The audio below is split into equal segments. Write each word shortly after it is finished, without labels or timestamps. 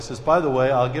By the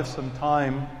way, I'll give some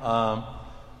time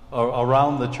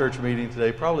around the church meeting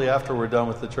today, probably after we're done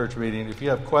with the church meeting. If you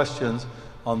have questions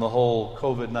on the whole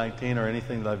COVID-19 or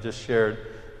anything that I've just shared,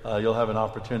 you'll have an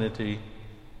opportunity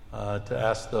to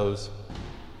ask those.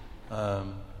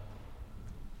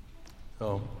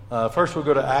 First we'll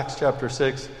go to Acts chapter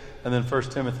 6 and then 1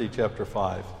 Timothy chapter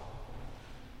 5.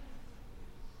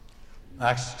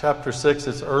 Acts chapter 6,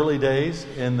 it's early days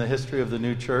in the history of the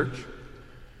new church.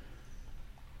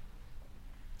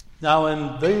 Now,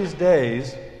 in these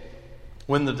days,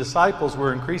 when the disciples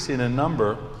were increasing in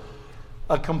number,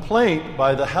 a complaint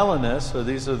by the Hellenists, or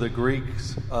these are the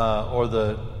Greeks or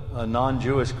the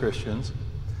non-Jewish Christians,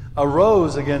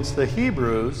 arose against the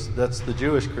Hebrews, that's the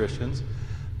Jewish Christians,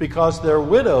 because their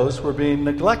widows were being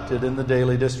neglected in the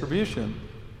daily distribution.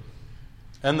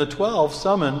 And the 12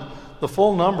 summoned the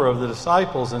full number of the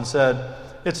disciples and said,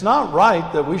 "It's not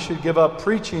right that we should give up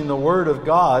preaching the word of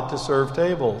God to serve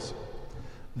tables.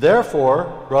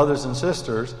 Therefore, brothers and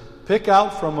sisters, pick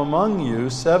out from among you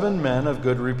 7 men of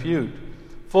good repute,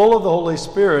 full of the Holy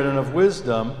Spirit and of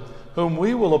wisdom, whom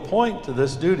we will appoint to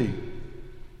this duty.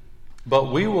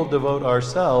 But we will devote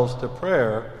ourselves to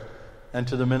prayer and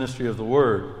to the ministry of the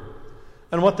word."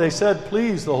 And what they said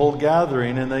pleased the whole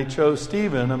gathering, and they chose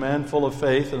Stephen, a man full of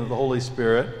faith and of the Holy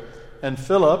Spirit, and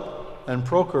Philip, and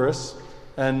Prochorus,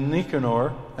 and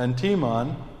Nicanor, and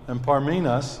Timon, and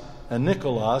Parmenas, and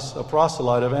Nicholas, a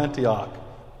proselyte of Antioch.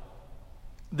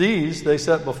 These they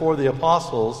set before the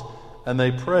apostles, and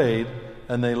they prayed,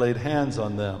 and they laid hands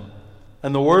on them.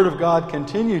 And the word of God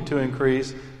continued to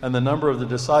increase, and the number of the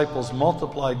disciples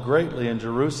multiplied greatly in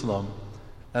Jerusalem,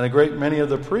 and a great many of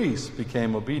the priests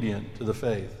became obedient to the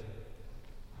faith.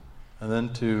 And then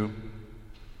to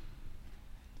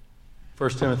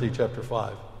 1 Timothy chapter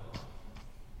 5.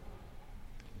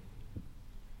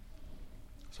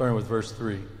 Starting with verse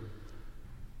 3.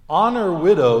 "Honor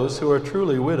widows who are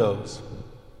truly widows.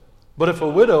 But if a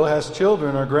widow has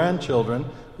children or grandchildren,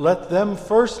 let them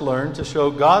first learn to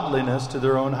show godliness to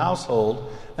their own household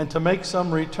and to make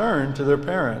some return to their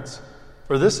parents,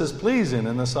 for this is pleasing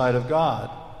in the sight of God.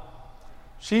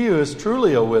 She who is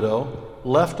truly a widow,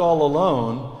 left all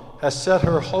alone, has set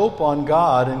her hope on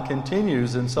God and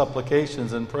continues in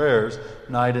supplications and prayers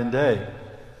night and day.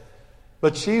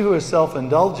 But she who is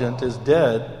self-indulgent is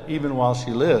dead even while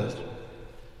she lives.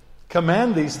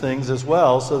 Command these things as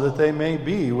well, so that they may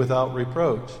be without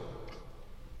reproach.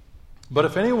 But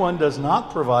if anyone does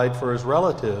not provide for his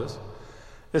relatives,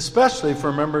 especially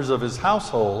for members of his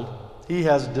household, he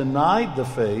has denied the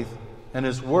faith and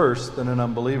is worse than an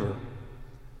unbeliever.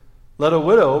 Let a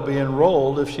widow be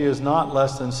enrolled if she is not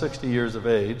less than 60 years of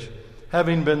age,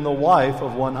 having been the wife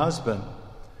of one husband,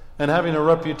 and having a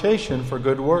reputation for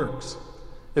good works.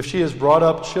 If she has brought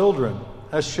up children,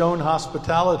 has shown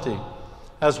hospitality,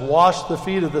 has washed the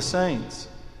feet of the saints,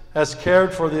 has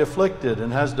cared for the afflicted,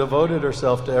 and has devoted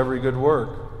herself to every good work.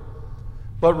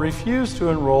 But refuse to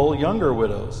enroll younger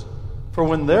widows, for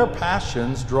when their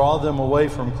passions draw them away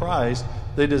from Christ,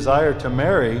 they desire to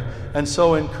marry, and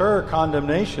so incur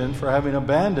condemnation for having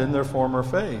abandoned their former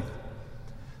faith.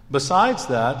 Besides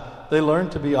that, they learn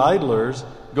to be idlers,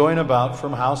 going about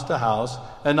from house to house,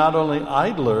 and not only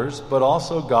idlers, but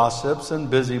also gossips and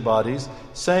busybodies,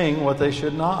 saying what they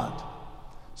should not.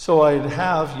 So I'd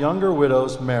have younger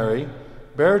widows marry,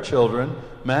 bear children,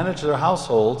 manage their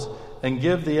households, and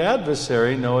give the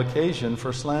adversary no occasion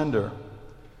for slander.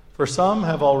 For some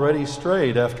have already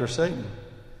strayed after Satan.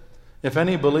 If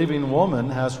any believing woman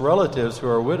has relatives who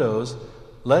are widows,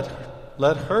 let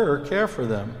her care for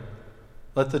them.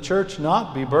 Let the church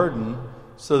not be burdened,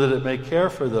 so that it may care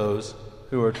for those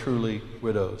who are truly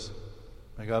widows."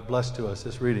 May God bless to us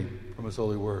this reading from His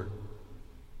holy word.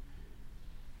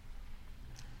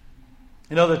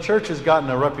 You know, the church has gotten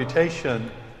a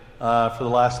reputation for the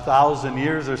last 1,000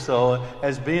 years or so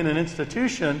as being an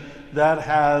institution that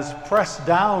has pressed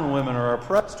down women or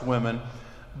oppressed women.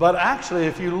 But actually,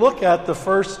 if you look at the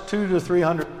first 200 to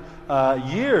 300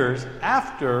 years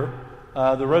after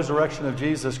the resurrection of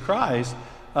Jesus Christ,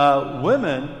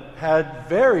 women had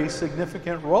very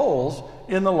significant roles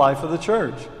in the life of the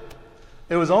church.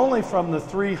 It was only from the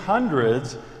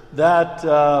 300s that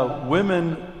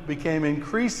women became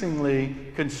increasingly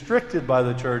constricted by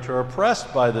the church or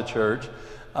oppressed by the church.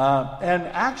 And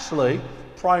actually,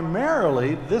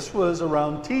 primarily, this was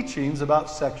around teachings about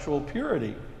sexual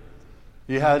purity.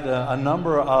 You had a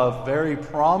number of very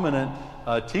prominent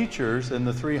teachers in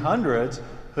the 300s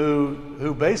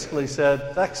who basically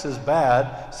said sex is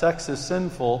bad, sex is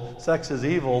sinful, sex is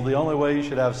evil. The only way you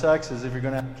should have sex is if you're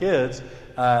going to have kids,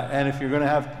 and if you're going to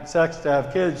have sex to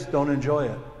have kids, don't enjoy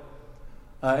it.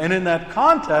 And in that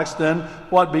context, then,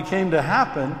 what began to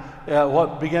happen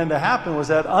was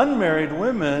that unmarried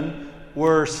women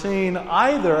were seen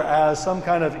either as some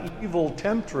kind of evil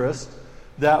temptress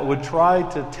that would try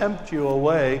to tempt you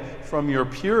away from your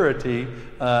purity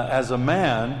as a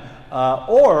man,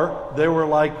 or they were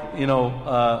like,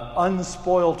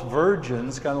 unspoilt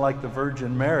virgins, kind of like the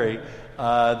Virgin Mary,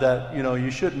 that,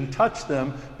 you shouldn't touch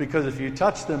them, because if you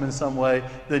touch them in some way,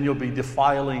 then you'll be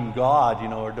defiling God,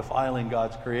 or defiling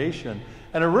God's creation.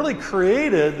 And it really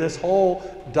created this whole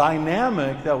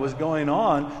dynamic that was going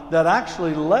on that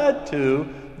actually led to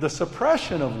the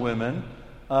suppression of women,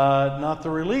 not the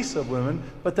release of women,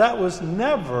 but that was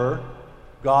never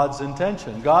God's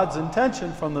intention. God's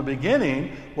intention from the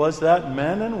beginning was that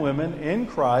men and women in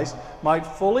Christ might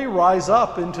fully rise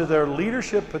up into their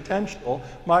leadership potential,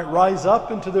 might rise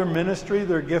up into their ministry,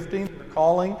 their gifting, their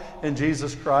calling in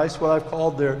Jesus Christ, what I've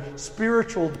called their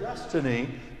spiritual destiny,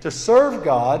 to serve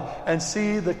God and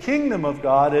see the kingdom of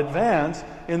God advance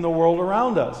in the world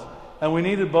around us. And we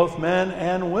needed both men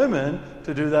and women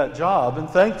to do that job. And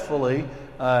thankfully,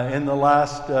 in the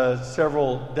last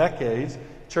several decades,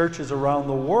 churches around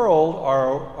the world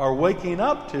are waking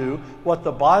up to what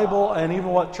the Bible and even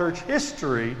what church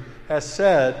history has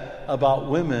said about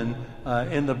women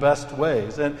in the best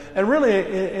ways. And really,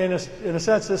 in a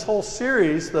sense, this whole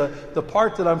series, the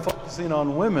part that I'm focusing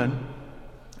on women,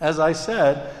 as I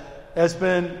said, has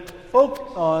been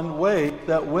focused on ways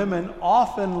that women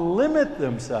often limit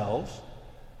themselves,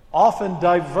 often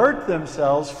divert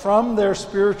themselves from their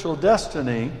spiritual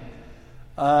destiny,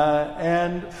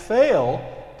 and fail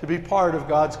to be part of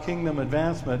God's kingdom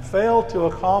advancement, fail to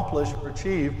accomplish or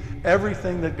achieve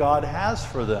everything that God has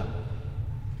for them.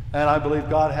 And I believe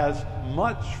God has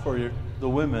much for the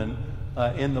women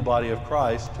in the body of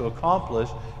Christ to accomplish.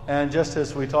 And just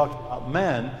as we talk about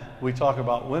men, we talk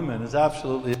about women is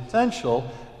absolutely essential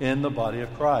in the body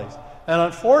of Christ. And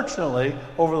unfortunately,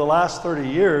 over the last 30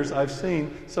 years, I've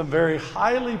seen some very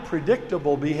highly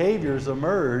predictable behaviors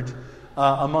emerge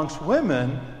amongst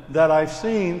women that I've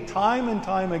seen time and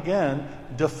time again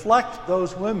deflect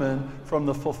those women from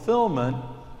the fulfillment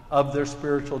of their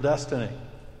spiritual destiny.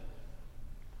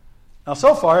 Now,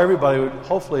 so far, everybody would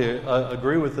hopefully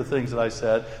agree with the things that I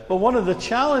said, but one of the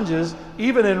challenges,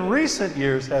 even in recent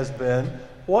years, has been,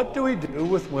 what do we do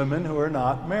with women who are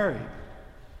not married?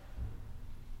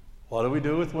 What do we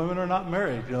do with women who are not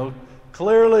married?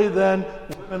 Clearly then,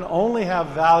 women only have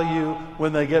value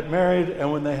when they get married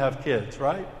and when they have kids,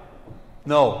 right?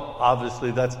 No,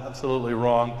 obviously that's absolutely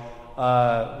wrong.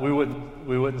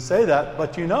 We wouldn't say that.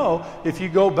 But if you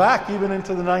go back even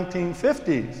into the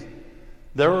 1950s,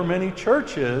 there were many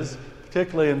churches,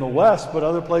 particularly in the West, but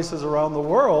other places around the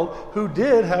world, who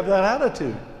did have that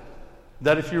attitude.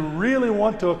 That if you really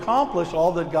want to accomplish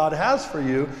all that God has for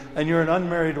you, and you're an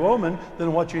unmarried woman,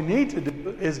 then what you need to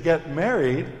do is get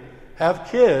married, have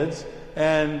kids,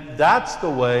 and that's the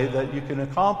way that you can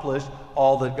accomplish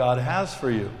all that God has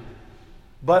for you.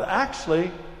 But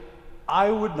actually, I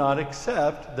would not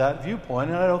accept that viewpoint,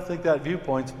 and I don't think that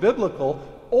viewpoint's biblical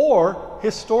or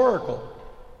historical.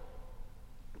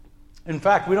 In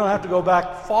fact, we don't have to go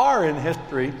back far in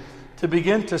history to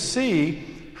begin to see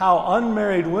how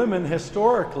unmarried women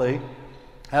historically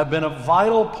have been a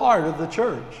vital part of the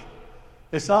church.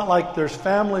 It's not like there's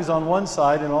families on one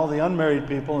side and all the unmarried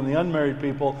people, and the unmarried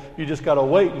people, you just got to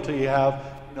wait until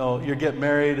you get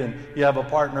married and you have a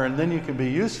partner and then you can be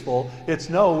useful. It's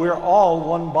no, we're all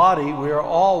one body, we are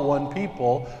all one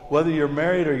people. Whether you're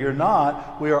married or you're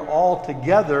not, we are all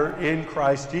together in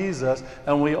Christ Jesus,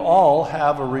 and we all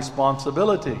have a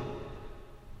responsibility.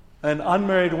 And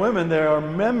unmarried women, they are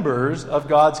members of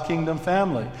God's kingdom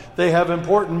family. They have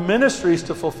important ministries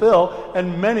to fulfill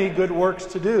and many good works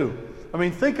to do. I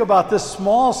mean, think about this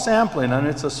small sampling, and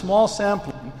it's a small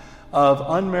sampling of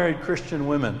unmarried Christian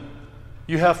women.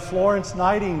 You have Florence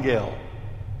Nightingale.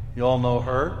 You all know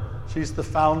her. She's the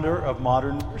founder of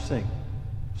modern nursing.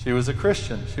 She was a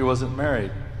Christian. She wasn't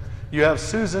married. You have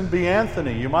Susan B.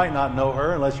 Anthony. You might not know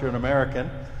her unless you're an American.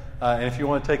 And if you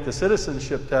want to take the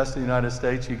citizenship test in the United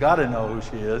States, you got to know who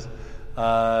she is.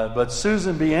 But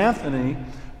Susan B. Anthony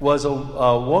was a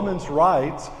woman's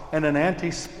rights and an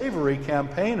anti-slavery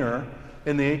campaigner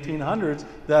in the 1800s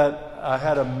that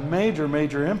had a major,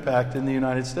 major impact in the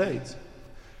United States.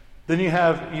 Then you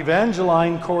have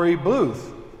Evangeline Corey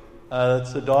Booth.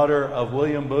 That's the daughter of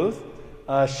William Booth.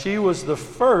 She was the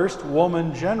first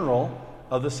woman general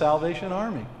of the Salvation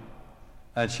Army.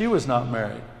 And she was not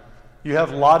married. You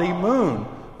have Lottie Moon,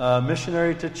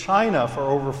 missionary to China for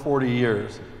over 40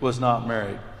 years, was not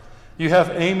married. You have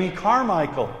Amy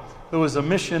Carmichael, who was a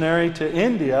missionary to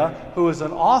India, who was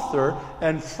an author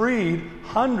and freed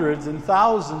hundreds and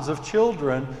thousands of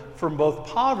children from both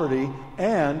poverty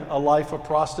and a life of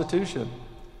prostitution.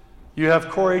 You have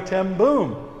Corrie ten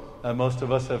Boom, most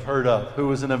of us have heard of, who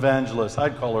was an evangelist.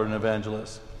 I'd call her an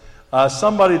evangelist.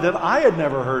 Somebody that I had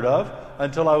never heard of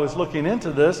until I was looking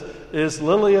into this is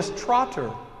Lilias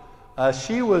Trotter.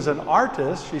 She was an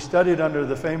artist. She studied under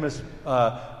the famous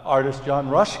artist John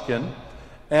Ruskin,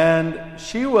 and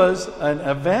she was an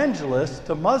evangelist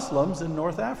to Muslims in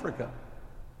North Africa.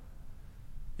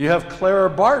 You have Clara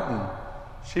Barton.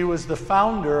 She was the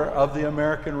founder of the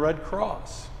American Red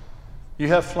Cross. You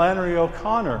have Flannery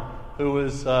O'Connor, who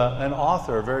was an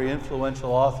author, a very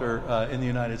influential author in the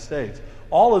United States.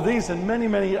 All of these and many,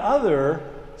 many other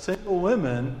single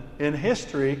women in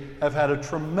history have had a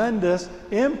tremendous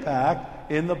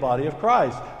impact in the body of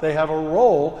Christ. They have a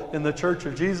role in the Church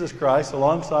of Jesus Christ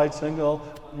alongside single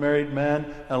married men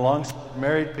and alongside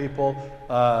married people.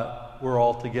 We're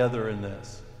all together in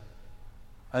this.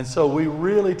 And so we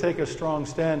really take a strong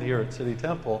stand here at City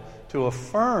Temple to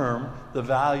affirm the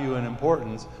value and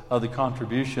importance of the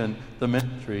contribution, the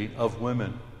ministry of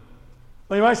women.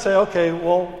 Well, you might say, okay,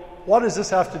 well, what does this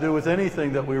have to do with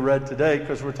anything that we read today?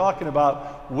 Because we're talking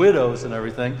about widows and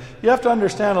everything. You have to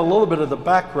understand a little bit of the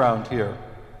background here.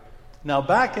 Now,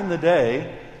 back in the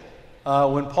day,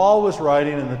 when Paul was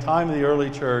writing in the time of the early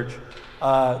church,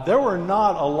 there were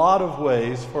not a lot of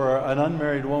ways for an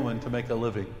unmarried woman to make a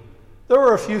living. There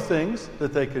were a few things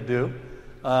that they could do,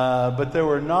 but there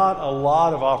were not a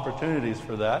lot of opportunities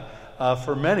for that.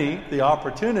 For many, the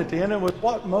opportunity, and it was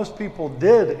what most people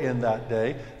did in that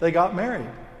day, they got married.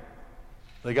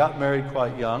 They got married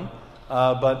quite young,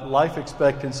 but life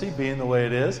expectancy being the way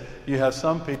it is, you have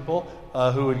some people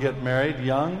who would get married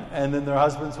young, and then their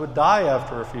husbands would die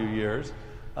after a few years.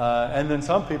 And then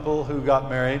some people who got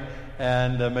married,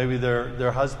 and maybe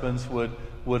their husbands would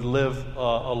live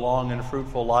a long and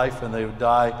fruitful life, and they would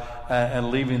die and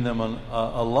leaving them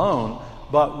alone.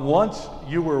 But once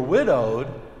you were widowed,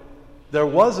 there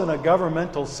wasn't a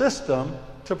governmental system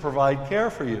to provide care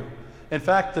for you. In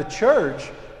fact, the church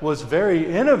was very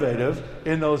innovative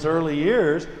in those early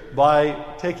years by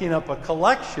taking up a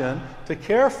collection to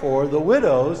care for the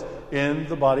widows in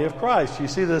the body of Christ. You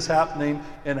see this happening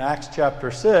in Acts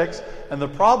chapter 6, and the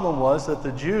problem was that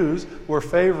the Jews were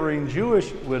favoring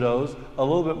Jewish widows a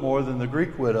little bit more than the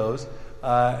Greek widows,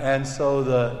 and so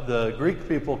the Greek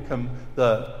people,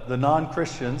 the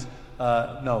non-Christians,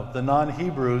 the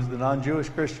non-Hebrews, the non-Jewish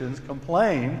Christians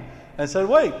complained and said,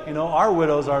 wait, our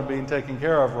widows aren't being taken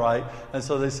care of right. And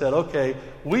so they said, okay,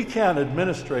 we can't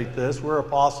administrate this. We're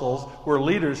apostles. We're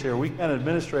leaders here. We can't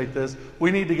administrate this. We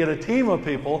need to get a team of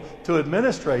people to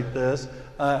administrate this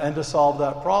and to solve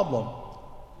that problem.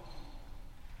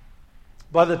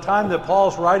 By the time that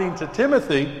Paul's writing to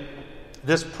Timothy,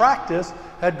 this practice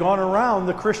had gone around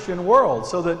the Christian world,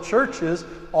 so that churches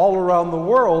all around the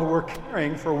world were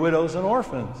caring for widows and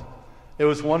orphans. It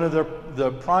was one of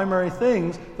the primary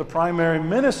things, the primary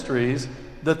ministries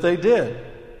that they did.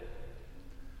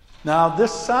 Now,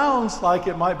 this sounds like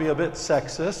it might be a bit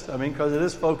sexist, because it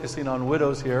is focusing on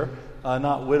widows here,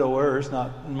 not widowers,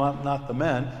 not the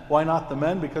men. Why not the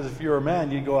men? Because if you're a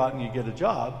man, you'd go out and you'd get a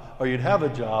job, or you'd have a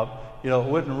job. It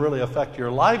wouldn't really affect your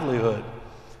livelihood.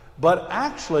 But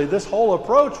actually, this whole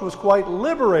approach was quite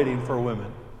liberating for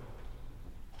women,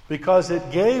 because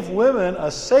it gave women a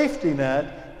safety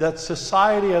net that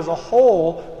society as a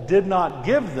whole did not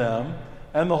give them.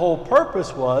 And the whole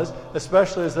purpose was,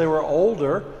 especially as they were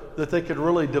older, that they could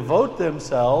really devote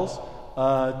themselves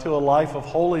to a life of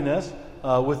holiness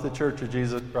with the Church of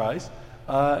Jesus Christ.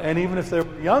 And even if they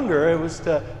were younger, it was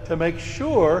to make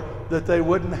sure that they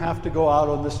wouldn't have to go out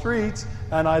on the streets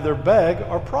and either beg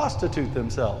or prostitute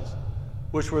themselves,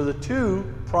 which were the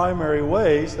two primary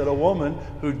ways that a woman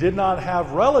who did not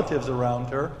have relatives around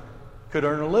her could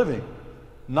earn a living.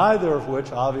 Neither of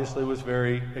which obviously was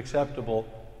very acceptable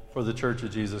for the Church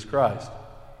of Jesus Christ.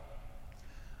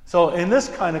 So in this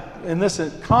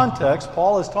context,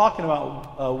 Paul is talking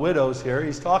about widows here.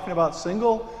 He's talking about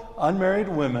single, unmarried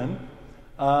women.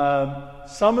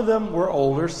 Some of them were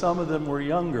older, some of them were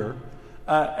younger.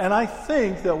 And I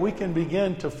think that we can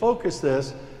begin to focus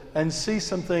this and see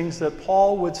some things that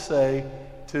Paul would say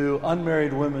to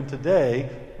unmarried women today,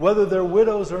 whether they're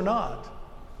widows or not.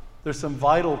 There's some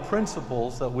vital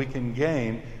principles that we can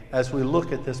gain as we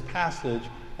look at this passage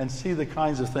and see the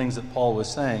kinds of things that Paul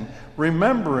was saying.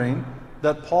 Remembering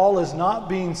that Paul is not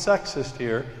being sexist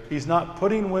here. He's not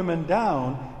putting women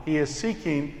down. He is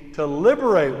seeking to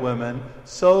liberate women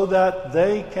so that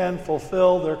they can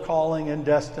fulfill their calling and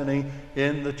destiny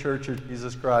in the Church of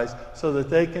Jesus Christ, so that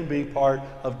they can be part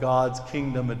of God's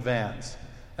kingdom advance.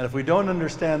 And if we don't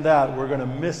understand that, we're going to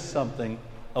miss something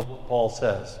of what Paul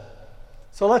says.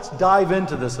 So let's dive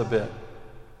into this a bit.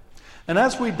 And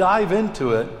as we dive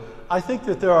into it, I think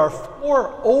that there are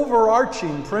 4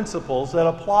 overarching principles that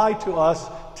apply to us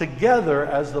together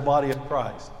as the body of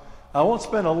Christ. I won't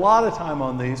spend a lot of time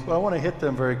on these, but I want to hit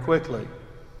them very quickly.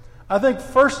 I think,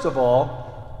 first of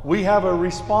all, we have a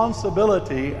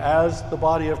responsibility as the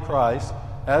body of Christ,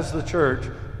 as the church,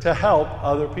 to help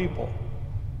other people.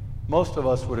 Most of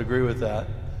us would agree with that.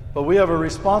 But we have a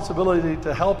responsibility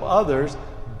to help others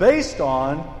based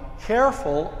on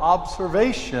careful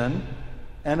observation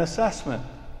and assessment.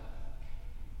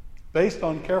 Based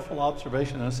on careful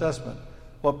observation and assessment.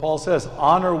 What Paul says,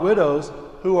 honor widows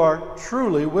who are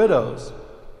truly widows.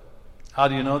 How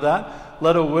do you know that?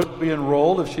 Let a widow be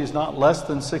enrolled if she's not less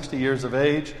than 60 years of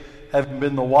age, having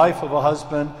been the wife of a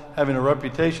husband, having a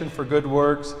reputation for good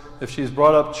works, if she's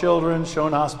brought up children,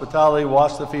 shown hospitality,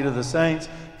 washed the feet of the saints,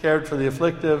 cared for the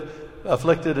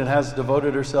afflicted, and has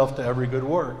devoted herself to every good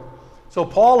work. So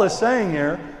Paul is saying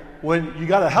here, when you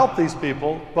got to help these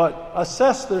people, but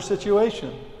assess their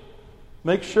situation.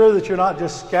 Make sure that you're not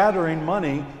just scattering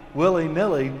money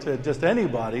willy-nilly to just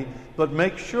anybody, but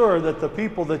make sure that the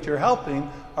people that you're helping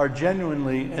are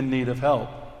genuinely in need of help.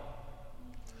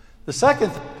 The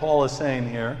second thing Paul is saying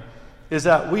here is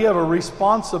that we have a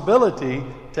responsibility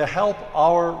to help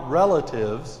our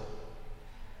relatives,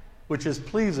 which is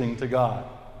pleasing to God.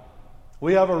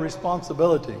 We have a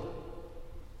responsibility.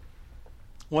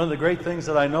 One of the great things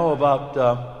that I know about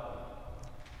a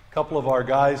couple of our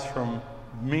guys from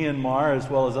Myanmar, as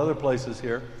well as other places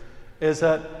here, is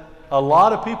that a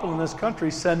lot of people in this country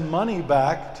send money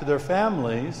back to their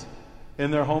families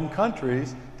in their home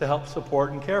countries to help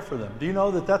support and care for them. Do you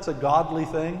know that that's a godly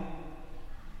thing?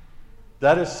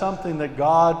 That is something that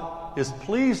God is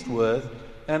pleased with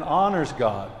and honors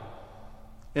God.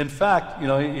 In fact,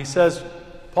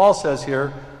 Paul says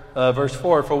here, verse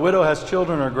 4, if a widow has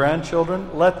children or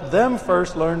grandchildren, let them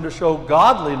first learn to show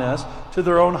godliness to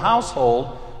their own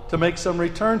household, to make some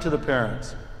return to the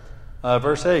parents.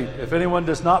 Verse 8, if anyone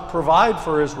does not provide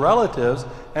for his relatives,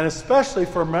 and especially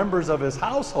for members of his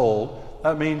household,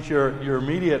 that means your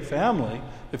immediate family,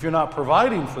 if you're not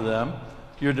providing for them,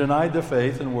 you're denied the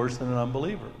faith and worse than an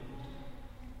unbeliever.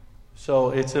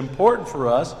 So it's important for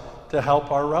us to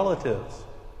help our relatives,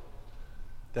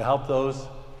 to help those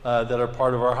that are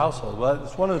part of our household. Well,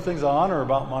 it's one of the things I honor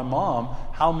about my mom,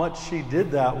 how much she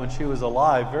did that when she was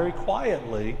alive, very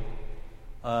quietly.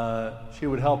 She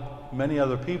would help many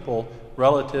other people,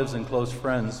 relatives and close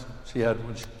friends she had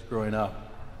when she was growing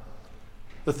up.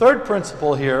 The third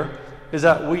principle here is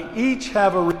that we each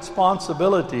have a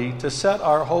responsibility to set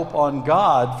our hope on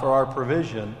God for our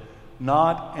provision,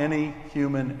 not any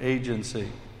human agency.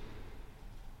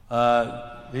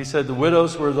 He said the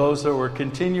widows were those that were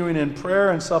continuing in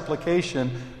prayer and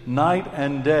supplication night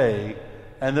and day,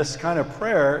 and this kind of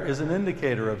prayer is an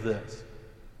indicator of this.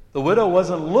 The widow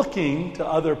wasn't looking to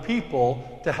other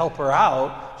people to help her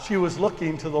out. She was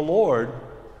looking to the Lord.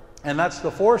 And that's the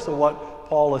force of what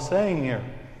Paul is saying here.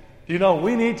 You know,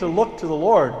 we need to look to the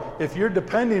Lord. If you're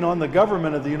depending on the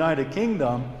government of the United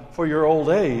Kingdom for your old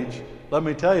age, let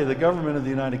me tell you, the government of the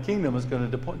United Kingdom is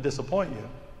going to disappoint you.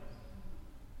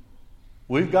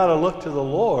 We've got to look to the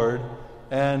Lord,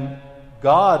 and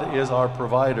God is our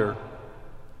provider.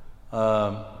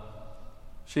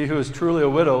 She who is truly a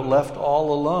widow, left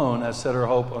all alone, has set her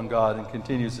hope on God and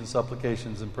continues in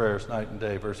supplications and prayers night and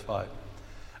day, verse 5.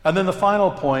 And then the final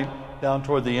point, down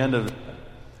toward the end of it,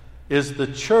 is the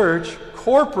church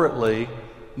corporately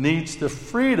needs the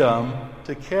freedom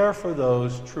to care for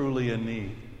those truly in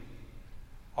need.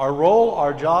 Our role,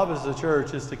 our job as the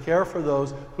church is to care for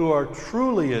those who are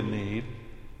truly in need,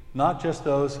 not just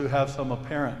those who have some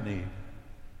apparent need.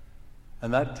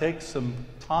 And that takes some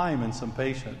time and some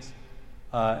patience.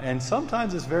 And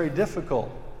sometimes it's very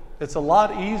difficult. It's a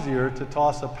lot easier to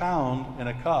toss a pound in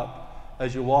a cup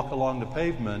as you walk along the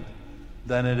pavement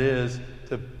than it is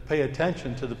to pay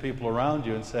attention to the people around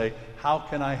you and say, how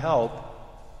can I help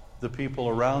the people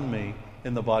around me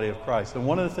in the body of Christ? And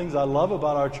one of the things I love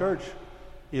about our church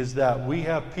is that we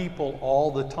have people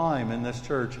all the time in this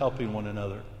church helping one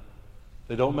another.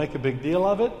 They don't make a big deal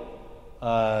of it.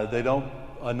 They don't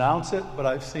announce it, but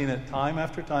I've seen it time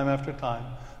after time after time,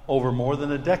 over more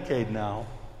than a decade now,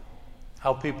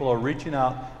 how people are reaching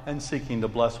out and seeking to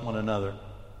bless one another.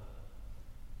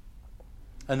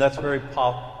 And that's very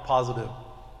positive.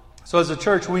 So as a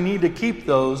church, we need to keep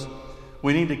those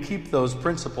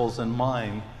principles in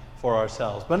mind for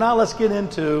ourselves. But now let's get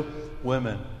into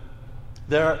women.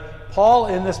 Paul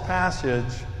in this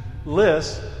passage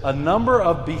lists a number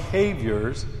of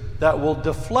behaviors that will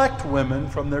deflect women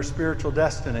from their spiritual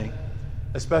destiny,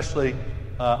 especially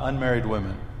unmarried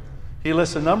women. He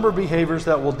lists a number of behaviors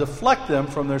that will deflect them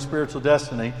from their spiritual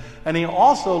destiny, and he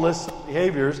also lists some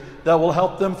behaviors that will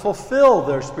help them fulfill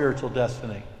their spiritual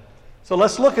destiny. So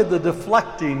let's look at the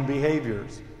deflecting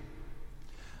behaviors.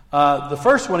 The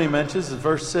first one he mentions is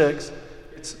verse 6.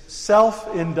 It's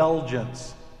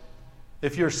self-indulgence.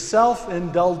 If you're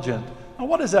self-indulgent, now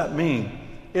what does that mean?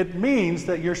 It means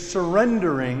that you're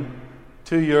surrendering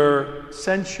to your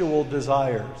sensual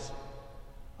desires.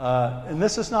 And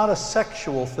this is not a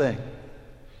sexual thing.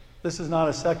 This is not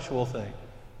a sexual thing.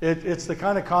 It's the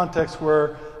kind of context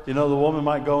where, the woman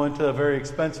might go into a very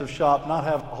expensive shop, not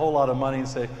have a whole lot of money, and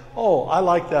say, oh, I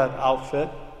like that outfit.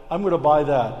 I'm going to buy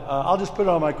that. I'll just put it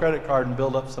on my credit card and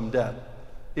build up some debt.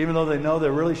 Even though they know they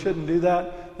really shouldn't do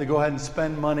that, they go ahead and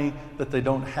spend money that they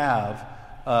don't have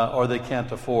or they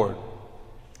can't afford.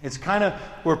 It's kind of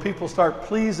where people start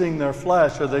pleasing their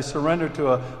flesh, or they surrender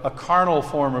to a carnal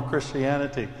form of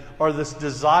Christianity, or this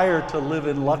desire to live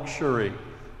in luxury,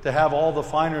 to have all the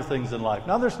finer things in life.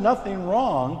 Now, there's nothing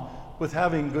wrong with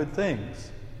having good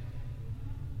things.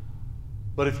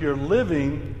 But if you're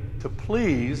living to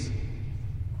please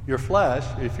your flesh,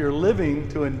 if you're living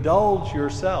to indulge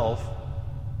yourself,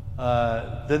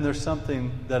 then there's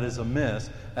something that is amiss,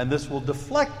 and this will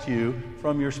deflect you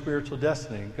from your spiritual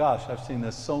destiny. Gosh, I've seen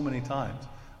this so many times.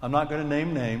 I'm not going to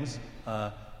name names,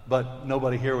 but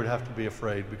nobody here would have to be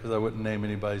afraid, because I wouldn't name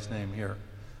anybody's name here.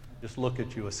 Just look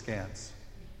at you askance.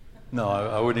 No,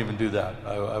 I wouldn't even do that.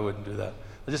 I wouldn't do that.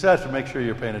 I just have to make sure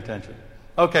you're paying attention.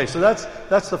 Okay, so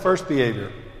that's the first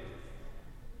behavior.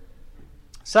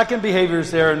 Second behavior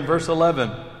is there in verse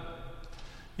 11.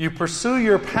 You pursue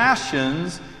your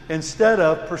passions instead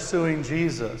of pursuing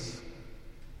Jesus.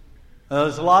 Now,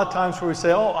 there's a lot of times where we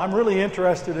say, oh, I'm really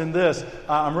interested in this.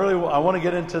 I want to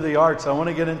get into the arts. I want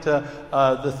to get into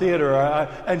the theater.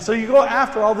 And so you go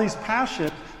after all these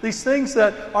passions, these things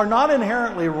that are not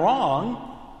inherently wrong.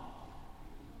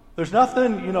 There's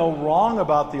nothing, wrong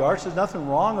about the arts. There's nothing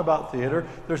wrong about theater.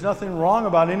 There's nothing wrong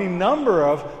about any number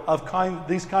of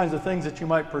these kinds of things that you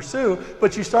might pursue.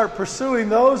 But you start pursuing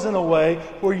those in a way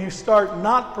where you start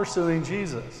not pursuing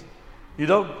Jesus. You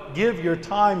don't give your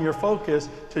time, your focus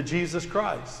to Jesus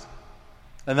Christ.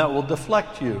 And that will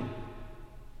deflect you.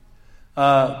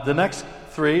 The next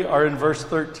three are in verse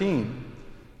 13.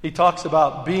 He talks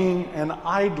about being an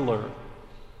idler.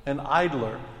 An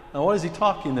idler. Now, what is he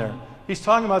talking there? He's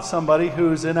talking about somebody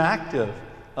who's inactive.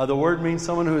 The word means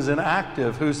someone who is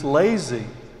inactive, who's lazy,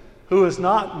 who is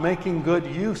not making good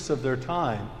use of their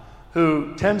time,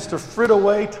 who tends to frit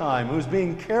away time, who's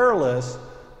being careless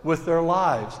with their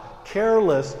lives,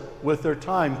 careless with their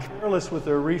time, careless with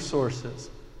their resources.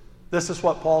 This is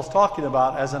what Paul's talking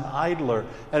about as an idler.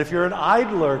 And if you're an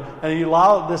idler and you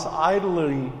allow this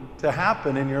idling to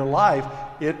happen in your life,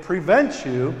 it prevents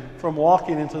you from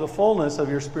walking into the fullness of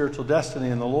your spiritual destiny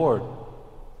in the Lord.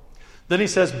 Then he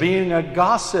says, being a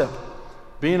gossip.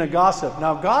 Being a gossip.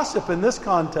 Now, gossip in this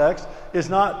context is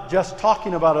not just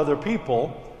talking about other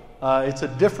people. It's a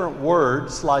different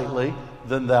word slightly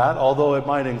than that, although it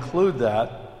might include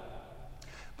that.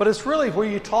 But it's really where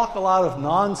you talk a lot of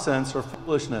nonsense or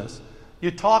foolishness. You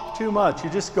talk too much. You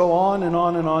just go on and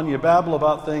on and on. You babble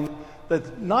about things that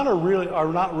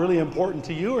are not really important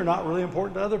to you or not really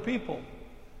important to other people.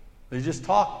 You just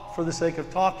talk for the sake of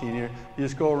talking. You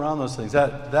just go around those things.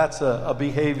 That's a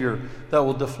behavior that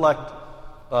will deflect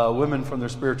women from their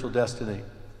spiritual destiny.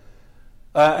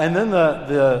 And then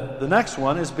the next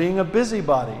one is being a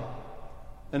busybody.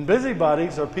 And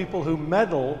busybodies are people who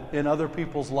meddle in other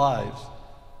people's lives.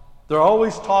 They're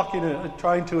always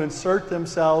trying to insert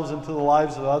themselves into the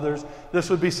lives of others. This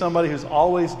would be somebody who's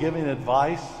always giving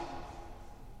advice.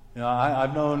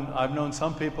 I've known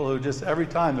some people who just every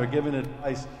time they're giving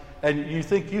advice, and you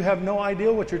think you have no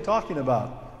idea what you're talking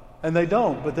about, and they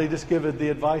don't, but they just give it the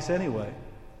advice anyway.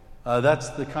 That's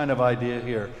the kind of idea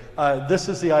here. This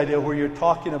is the idea where you're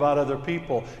talking about other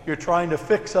people. You're trying to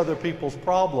fix other people's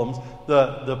problems.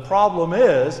 The problem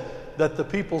is that the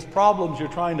people's problems you're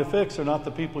trying to fix are not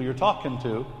the people you're talking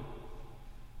to.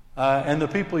 And the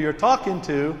people you're talking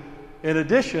to, in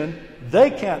addition,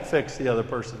 they can't fix the other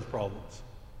person's problems.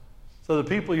 So the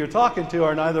people you're talking to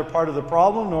are neither part of the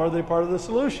problem nor are they part of the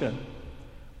solution.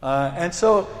 And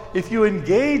so if you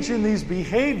engage in these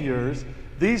behaviors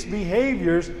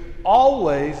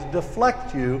always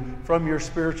deflect you from your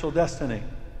spiritual destiny.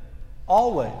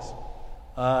 Always.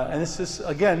 And it's just,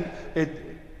 again,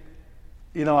 it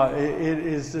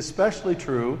is especially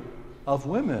true of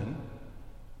women,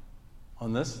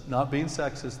 on this, not being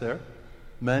sexist there,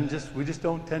 we just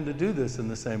don't tend to do this in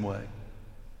the same way.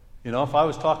 You know, if I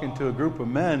was talking to a group of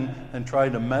men and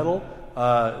trying to meddle,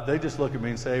 they just look at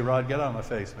me and say, "Hey, Rod, get out of my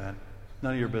face, man.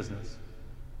 None of your business."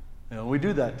 You know, we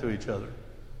do that to each other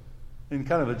in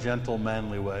kind of a gentle,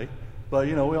 manly way. But,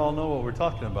 you know, we all know what we're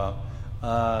talking about.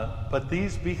 But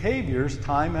these behaviors,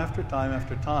 time after time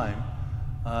after time,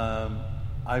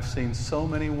 I've seen so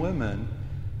many women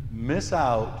miss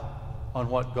out on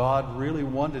what God really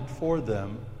wanted for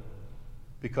them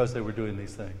because they were doing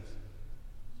these things.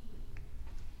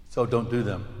 So don't do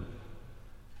them.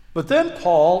 But then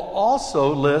Paul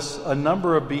also lists a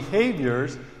number of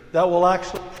behaviors that will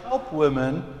actually help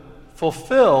women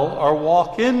fulfill or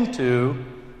walk into,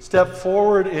 step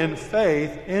forward in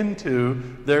faith into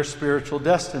their spiritual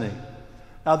destiny.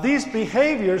 Now, these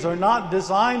behaviors are not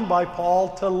designed by Paul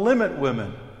to limit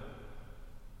women.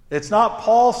 It's not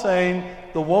Paul saying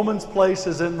the woman's place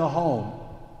is in the home,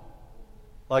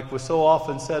 like was so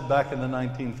often said back in the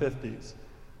 1950s.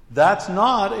 That's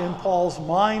not in Paul's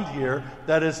mind here.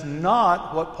 That is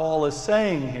not what Paul is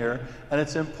saying here, and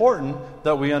it's important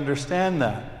that we understand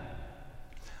that.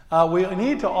 We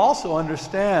need to also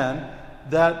understand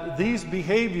that these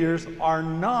behaviors are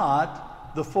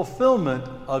not the fulfillment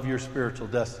of your spiritual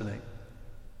destiny.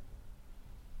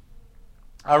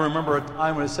 I remember a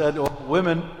time when it said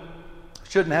women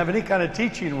shouldn't have any kind of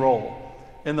teaching role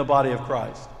in the body of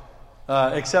Christ,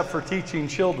 except for teaching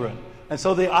children. And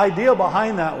so the idea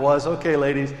behind that was, okay,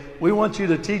 ladies, we want you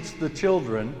to teach the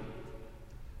children,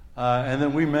 and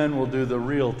then we men will do the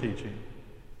real teaching.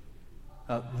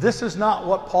 This is not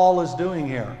what Paul is doing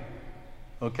here,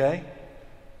 okay?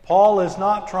 Paul is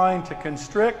not trying to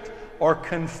constrict or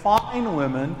confine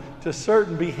women to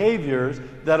certain behaviors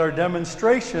that are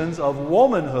demonstrations of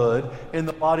womanhood in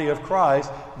the body of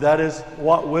Christ. That is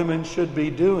what women should be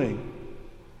doing.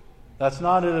 That's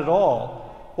not it at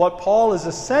all. What Paul is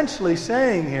essentially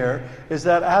saying here is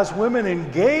that as women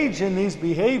engage in these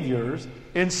behaviors,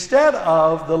 instead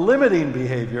of the limiting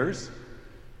behaviors,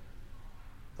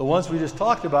 the ones we just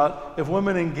talked about, if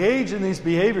women engage in these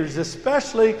behaviors,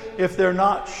 especially if they're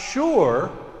not sure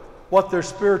what their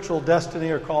spiritual destiny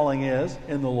or calling is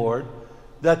in the Lord,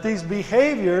 that these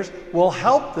behaviors will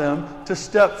help them to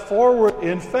step forward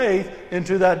in faith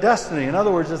into that destiny. In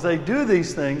other words, as they do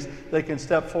these things, they can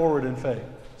step forward in faith.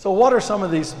 So what are some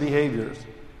of these behaviors?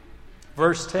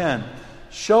 Verse 10,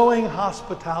 showing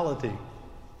hospitality.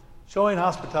 Showing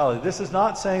hospitality. This is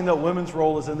not saying that women's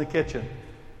role is in the kitchen.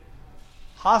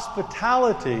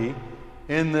 Hospitality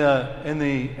in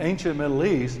the ancient Middle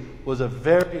East was a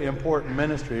very important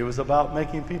ministry. It was about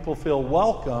making people feel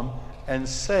welcome and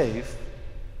safe,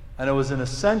 and it was an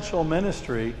essential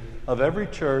ministry of every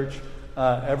church,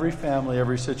 every family,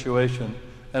 every situation.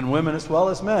 And women as well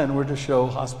as men were to show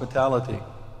hospitality.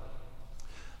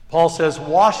 Paul says,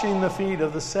 washing the feet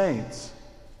of the saints.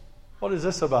 What is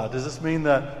this about? Does this mean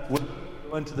that women who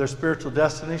go into their spiritual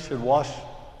destiny should wash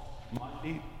my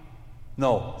feet?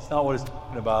 No, it's not what it's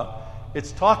talking about.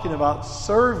 It's talking about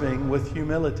serving with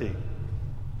humility.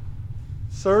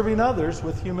 Serving others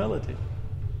with humility.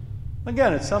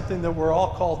 Again, it's something that we're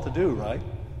all called to do, right?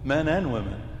 Men and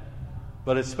women.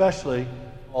 But especially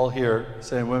all here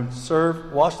saying women,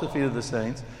 serve, wash the feet of the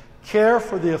saints, care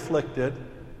for the afflicted,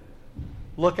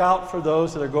 look out for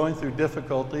those that are going through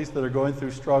difficulties, that are going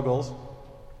through struggles,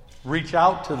 reach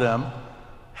out to them,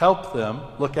 help them,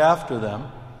 look after them.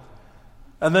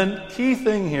 And then key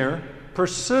thing here,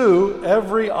 pursue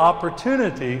every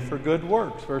opportunity for good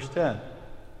works, verse 10.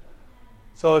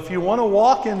 So if you want to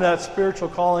walk in that spiritual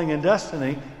calling and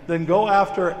destiny, then go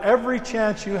after every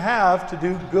chance you have to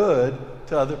do good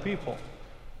to other people.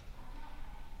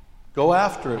 Go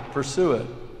after it, pursue it.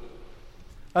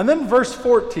 And then verse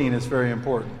 14 is very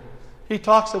important. He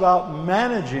talks about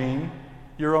managing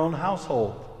your own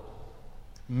household.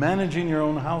 Managing your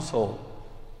own household.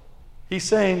 He's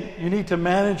saying you need to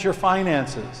manage your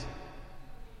finances.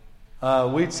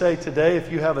 We'd say today,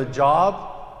 if you have a job,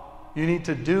 you need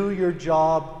to do your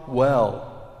job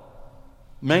well.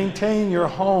 Maintain your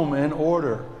home in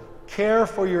order. Care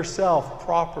for yourself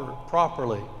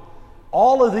properly.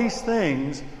 All of these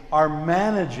things are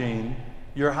managing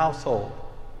your household.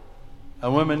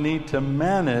 And women need to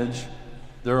manage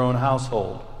their own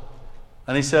household.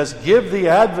 And he says, give the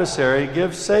adversary,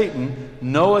 give Satan,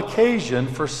 no occasion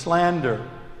for slander.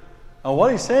 Now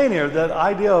what he's saying here, that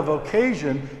idea of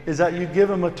occasion, is that you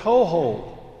give him a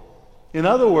toehold. In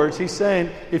other words, he's saying,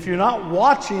 if you're not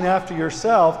watching after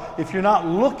yourself, if you're not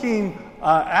looking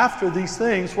after these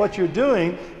things, what you're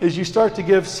doing is you start to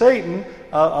give Satan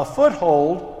a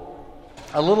foothold,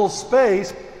 a little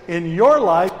space in your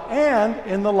life and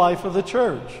in the life of the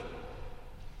church.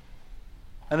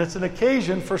 And it's an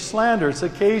occasion for slander. It's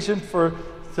an occasion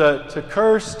to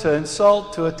curse, to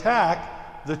insult, to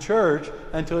attack the church,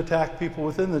 and to attack people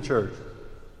within the church.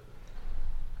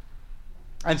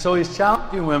 And so he's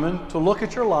challenging women to look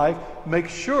at your life, make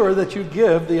sure that you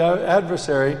give the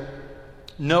adversary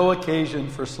no occasion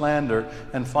for slander.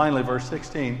 And finally, verse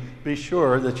 16, be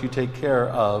sure that you take care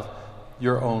of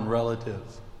your own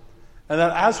relatives. And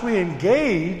that as we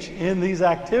engage in these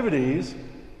activities,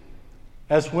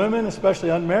 as women, especially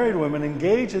unmarried women,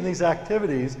 engage in these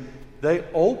activities, they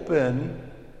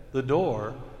open the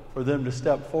door for them to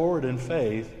step forward in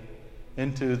faith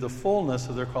into the fullness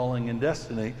of their calling and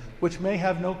destiny, which may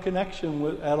have no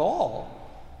connection at all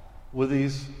with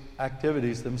these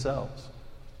activities themselves.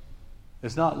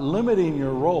 It's not limiting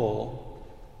your role,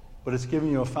 but it's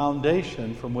giving you a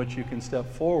foundation from which you can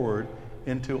step forward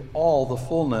into all the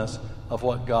fullness of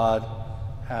what God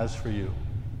has for you.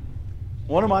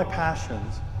 One of my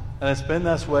passions, and it's been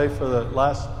this way for the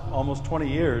last almost 20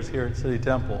 years here at City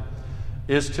Temple,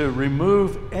 is to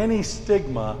remove any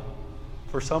stigma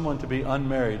for someone to be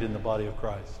unmarried in the body of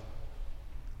Christ.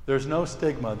 There's no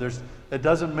stigma. It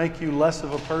doesn't make you less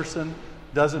of a person,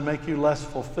 doesn't make you less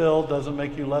fulfilled, doesn't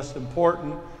make you less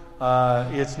important.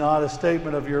 It's not a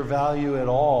statement of your value at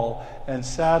all. And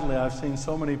sadly, I've seen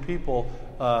so many people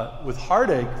with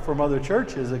heartache from other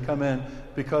churches that come in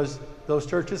because those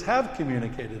churches have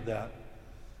communicated that.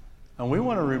 And we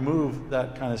want to remove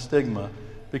that kind of stigma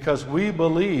because we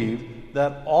believe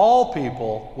that all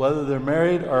people, whether they're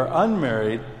married or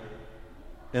unmarried,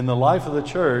 in the life of the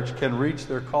church can reach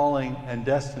their calling and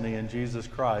destiny in Jesus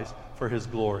Christ for His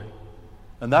glory.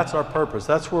 And that's our purpose.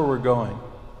 That's where we're going.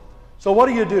 So what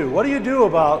do you do? What do you do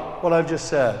about what I've just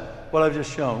said, what I've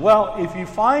just shown? Well, if you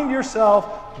find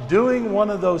yourself doing one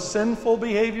of those sinful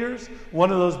behaviors,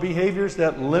 one of those behaviors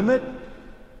that limit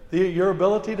your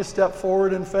ability to step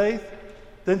forward in faith,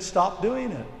 then stop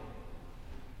doing it.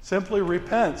 Simply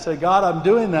repent. Say, God, I'm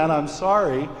doing that. I'm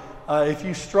sorry. If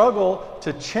you struggle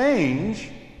to change,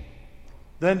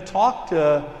 then talk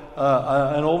to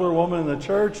an older woman in the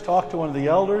church, talk to one of the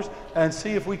elders, and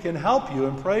see if we can help you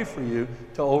and pray for you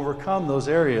to overcome those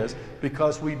areas,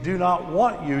 because we do not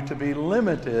want you to be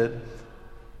limited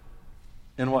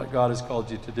in what God has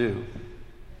called you to do.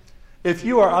 If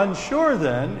you are unsure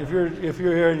then, if you're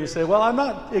here and you say, well, I'm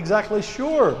not exactly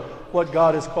sure what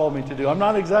God has called me to do, I'm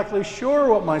not exactly sure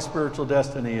what my spiritual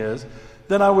destiny is,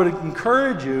 then I would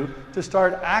encourage you to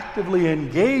start actively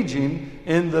engaging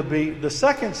in the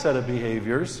second set of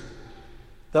behaviors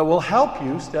that will help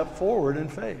you step forward in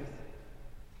faith.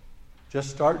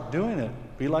 Just start doing it.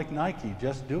 Be like Nike.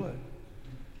 Just do it.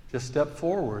 Just step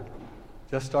forward.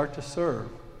 Just start to serve.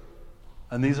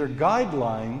 And these are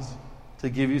guidelines to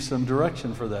give you some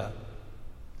direction for that.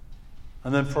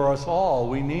 And then for us all,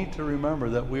 we need to remember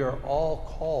that we are all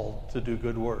called to do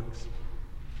good works.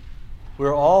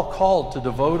 We're all called to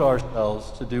devote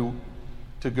ourselves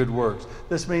to good works.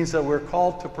 This means that we're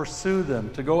called to pursue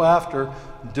them, to go after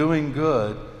doing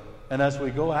good. And as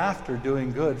we go after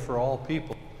doing good for all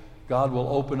people, God will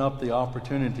open up the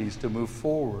opportunities to move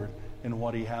forward in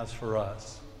what He has for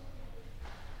us.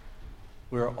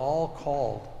 We're all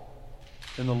called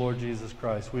in the Lord Jesus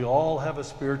Christ. We all have a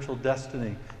spiritual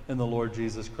destiny in the Lord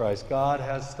Jesus Christ. God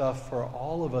has stuff for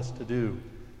all of us to do,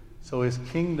 so His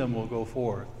kingdom will go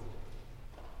forth.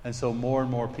 And so more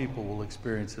and more people will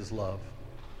experience His love.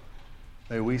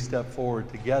 May we step forward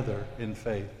together in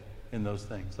faith in those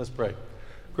things. Let's pray.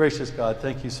 Gracious God,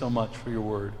 thank You so much for Your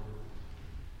word.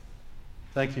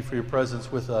 Thank You for Your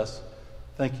presence with us.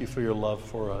 Thank You for Your love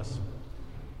for us.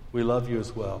 We love You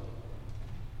as well.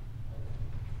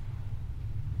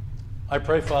 I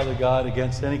pray, Father God,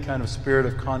 against any kind of spirit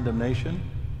of condemnation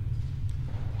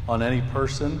on any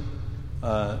person,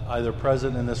 either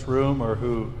present in this room or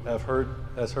who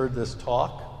has heard this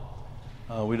talk.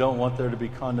 We don't want there to be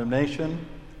condemnation.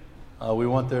 We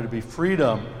want there to be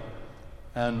freedom,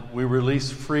 and we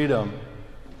release freedom,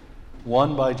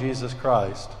 won by Jesus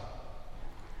Christ,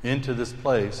 into this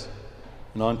place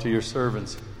and onto Your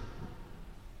servants.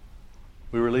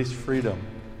 We release freedom.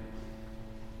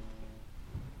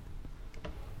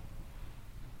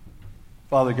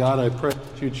 Father God, I pray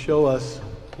that You'd show us,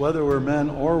 whether we're men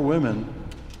or women,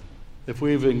 if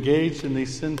we've engaged in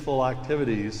these sinful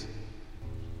activities,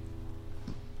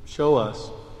 show us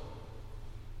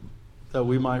that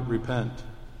we might repent,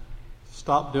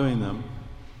 stop doing them,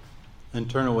 and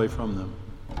turn away from them.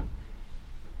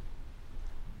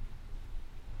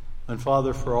 And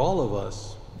Father, for all of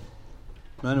us,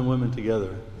 men and women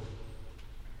together,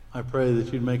 I pray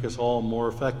that you'd make us all more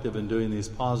effective in doing these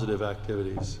positive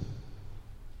activities.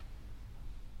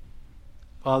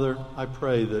 Father, I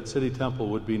pray that City Temple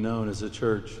would be known as a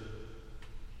church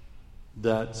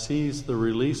that sees the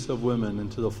release of women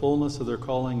into the fullness of their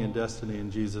calling and destiny in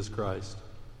Jesus Christ.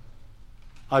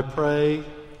 I pray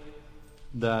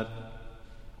that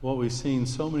what I've seen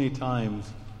so many times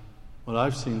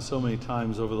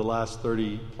over the last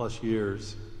 30 plus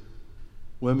years,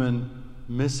 women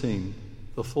missing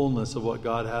the fullness of what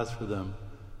God has for them,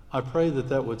 I pray that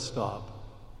that would stop.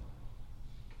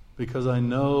 Because I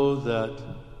know that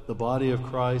the body of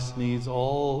Christ needs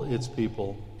all its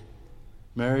people,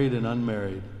 married and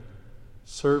unmarried,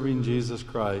 serving Jesus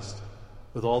Christ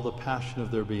with all the passion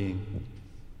of their being.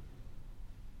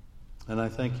 And I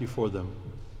thank you for them.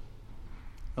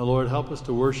 Now, Lord, help us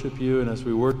to worship you, and as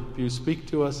we worship you, speak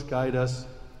to us, guide us,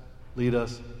 lead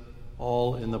us,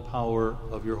 all in the power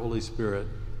of your Holy Spirit,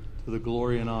 to the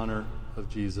glory and honor of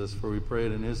Jesus. For we pray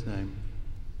it in his name.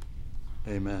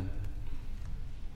 Amen.